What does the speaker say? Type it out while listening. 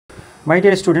My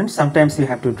dear students, sometimes you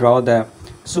have to draw the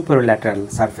superolateral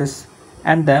surface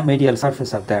and the medial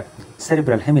surface of the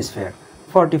cerebral hemisphere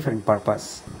for different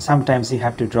purpose. Sometimes you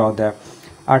have to draw the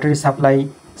artery supply,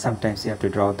 sometimes you have to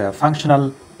draw the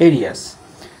functional areas.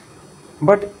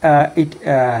 But it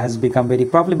has become very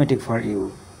problematic for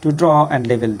you to draw and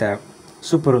level the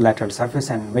superolateral surface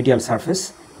and medial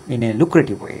surface in a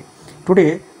lucrative way.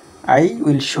 Today, I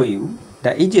will show you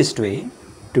the easiest way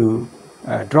to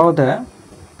draw the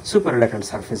superolateral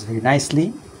surface very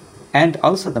nicely and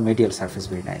also the medial surface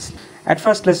very nicely. At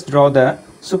first, let's draw the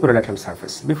superolateral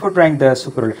surface. Before drawing the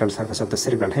superolateral surface of the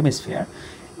cerebral hemisphere,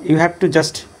 you have to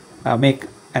just make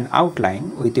an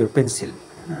outline with your pencil.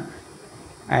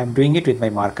 I am doing it with my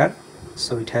marker,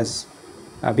 so it has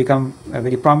become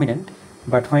very prominent,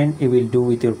 but when you will do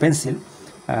with your pencil,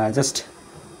 just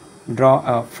draw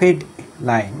a fade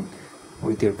line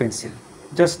with your pencil,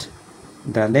 just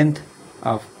the length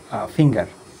of a finger,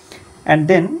 and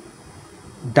then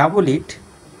double it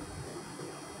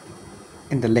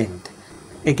in the length.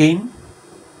 Again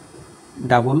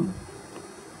double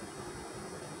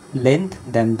length,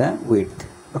 then the width.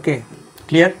 Okay,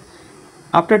 clear?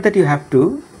 After that, you have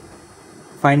to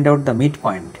find out the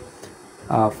midpoint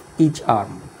of each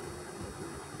arm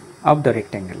of the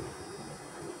rectangle,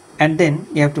 and then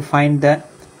you have to find the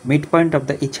midpoint of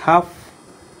the each half.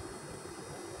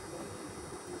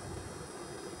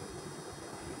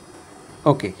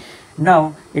 Okay,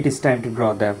 now it is time to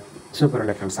draw the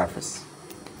superolateral surface.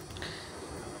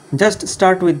 Just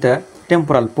start with the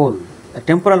temporal pole. The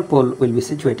temporal pole will be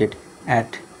situated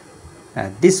at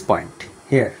this point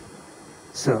here.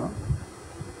 So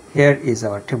here is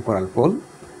our temporal pole,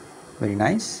 very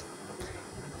nice,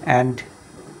 and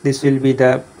this will be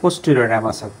the posterior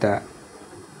ramus of the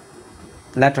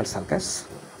lateral sulcus,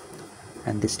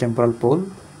 and this temporal pole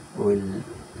will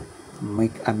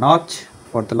make a notch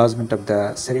for the lodgement of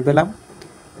the cerebellum,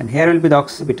 and here will be the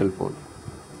occipital pole.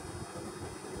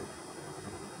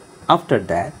 After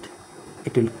that,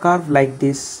 it will curve like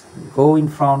this, go in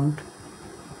front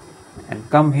and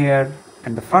come here,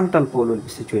 and the frontal pole will be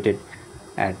situated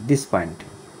at this point,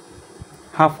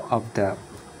 half of the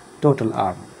total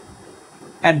arm,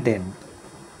 and then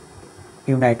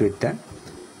unite with the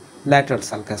lateral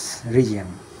sulcus region.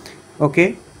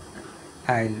 Okay,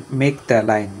 I'll make the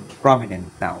line prominent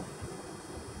now.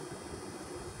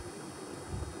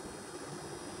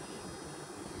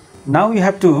 Now you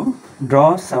have to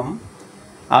draw some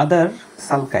other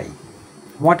sulci.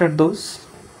 What are those?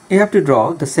 You have to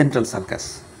draw the central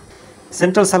sulcus.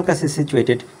 Central sulcus is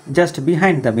situated just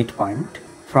behind the midpoint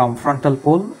from frontal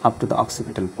pole up to the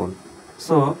occipital pole.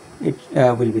 So it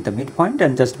will be the midpoint,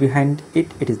 and just behind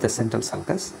it, it is the central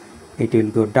sulcus. It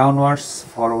will go downwards,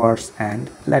 forwards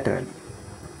and laterally,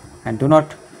 and do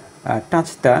not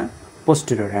touch the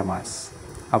posterior ramus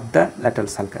of the lateral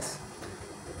sulcus.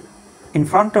 In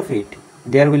front of it,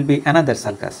 there will be another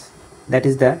sulcus, that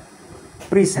is the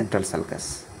precentral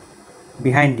sulcus.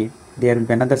 Behind it, there will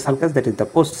be another sulcus, that is the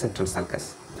postcentral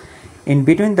sulcus. In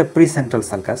between the precentral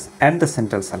sulcus and the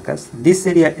central sulcus, this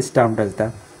area is termed as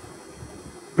the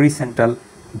precentral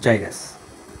gyrus,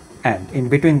 and in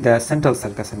between the central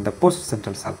sulcus and the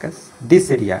postcentral sulcus,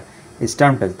 this area is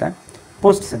termed as the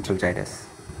postcentral gyrus.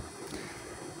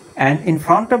 And in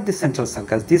front of the central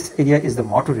sulcus, this area is the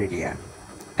motor area,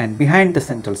 and behind the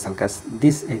central sulcus,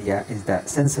 this area is the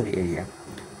sensory area.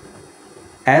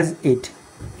 As it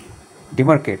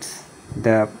demarcates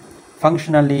the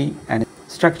functionally and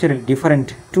structurally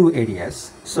different two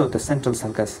areas, so the central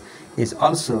sulcus is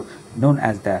also known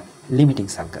as the limiting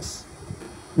sulcus.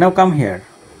 Now come here.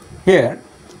 Here,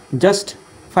 just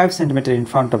 5 cm in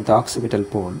front of the occipital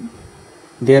pole,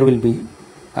 there will be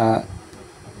a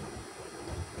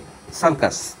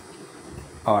sulcus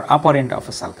or upper end of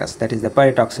a sulcus, that is the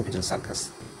parieto-occipital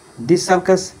sulcus. This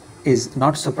sulcus is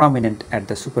not so prominent at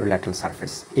the superolateral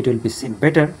surface. It will be seen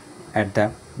better at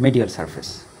the medial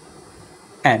surface.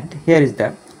 And here is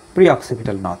the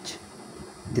preoccipital notch.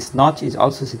 This notch is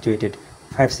also situated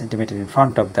 5 cm in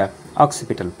front of the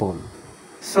occipital pole.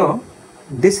 So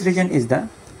this region is the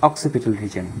occipital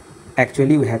region.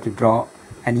 Actually, we have to draw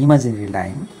an imaginary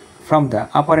line from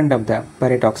the upper end of the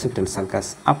parieto-occipital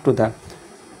sulcus up to the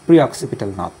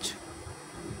preoccipital notch,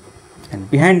 and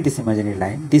behind this imaginary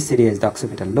line, this area is the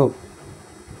occipital lobe.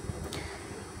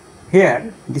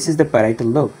 Here, this is the parietal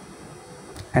lobe,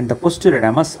 and the posterior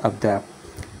ramus of the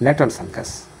lateral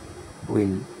sulcus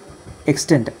will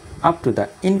extend up to the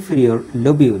inferior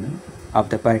lobule of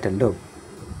the parietal lobe.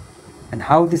 And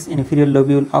how this inferior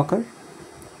lobule occur?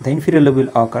 The inferior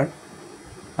lobule occur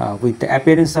with the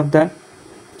appearance of the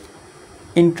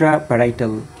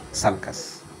intraparietal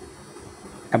sulcus.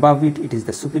 Above it is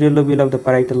the superior lobule of the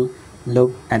parietal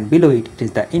lobe, and below it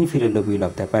is the inferior lobule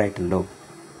of the parietal lobe.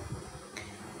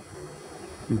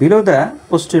 Below the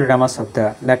posterior ramus of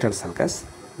the lateral sulcus,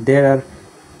 there are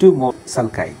two more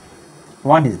sulci.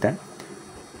 One is the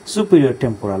superior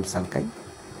temporal sulci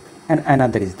and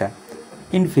another is the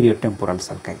inferior temporal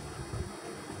sulci.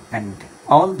 And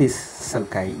all these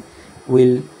sulci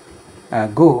will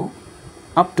go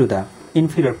up to the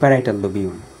inferior parietal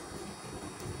lobule.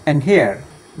 And here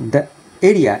the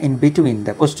area in between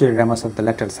the posterior ramus of the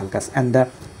lateral sulcus and the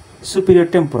superior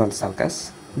temporal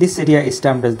sulcus, this area is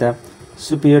termed as the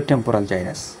superior temporal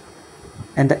gyrus,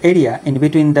 and the area in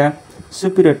between the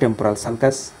superior temporal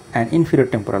sulcus and inferior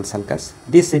temporal sulcus,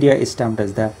 this area is termed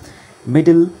as the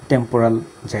middle temporal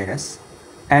gyrus,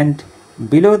 and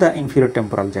below the inferior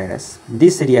temporal gyrus,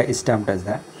 this area is termed as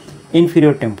the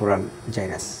inferior temporal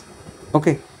gyrus.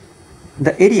 Okay,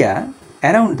 the area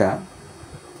around the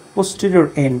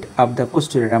posterior end of the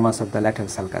posterior ramus of the lateral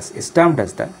sulcus is termed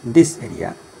as this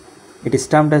area. It is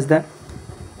termed as the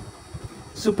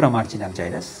supramarginal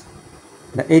gyrus.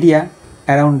 The area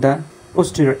around the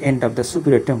posterior end of the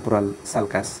superior temporal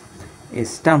sulcus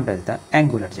is termed as the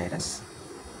angular gyrus,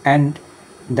 and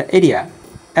the area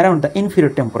around the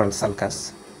inferior temporal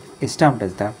sulcus is termed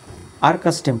as the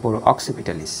arcus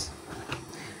temporo-occipitalis.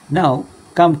 Now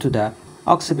come to the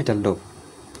occipital lobe.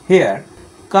 Here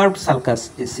curved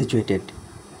sulcus is situated,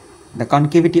 the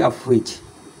concavity of which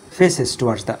faces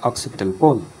towards the occipital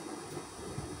pole,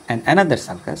 and another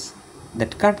sulcus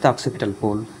that cut the occipital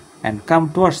pole and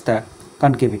come towards the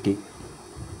concavity.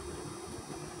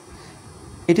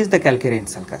 It is the calcarean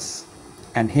sulcus,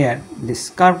 and here this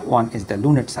curved one is the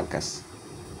lunate sulcus.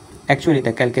 Actually,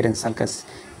 the calcarean sulcus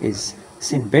is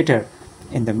seen better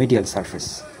in the medial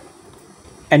surface.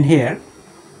 And here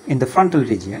in the frontal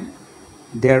region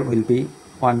there will be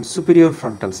one superior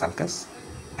frontal sulcus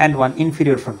and one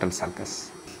inferior frontal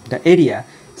sulcus. The area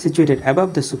situated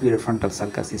above the superior frontal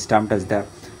sulcus is termed as the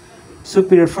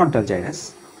superior frontal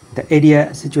gyrus. The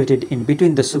area situated in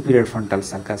between the superior frontal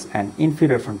sulcus and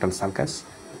inferior frontal sulcus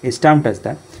is termed as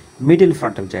the middle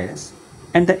frontal gyrus,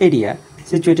 and the area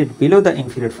situated below the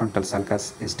inferior frontal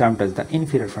sulcus is termed as the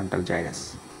inferior frontal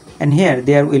gyrus. And here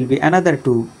there will be another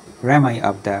two rami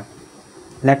of the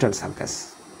lateral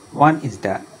sulcus. One is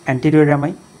the anterior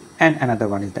rami and another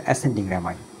one is the ascending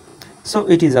rami. So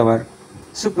it is our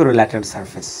superolateral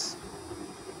surface,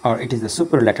 or it is the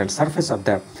superolateral surface of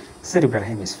the cerebral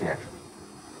hemisphere.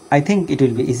 I think it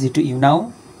will be easy to you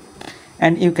now,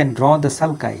 and you can draw the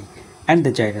sulci and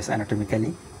the gyrus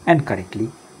anatomically and correctly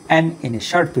and in a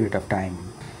short period of time.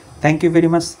 Thank you very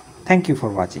much. Thank you for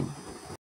watching.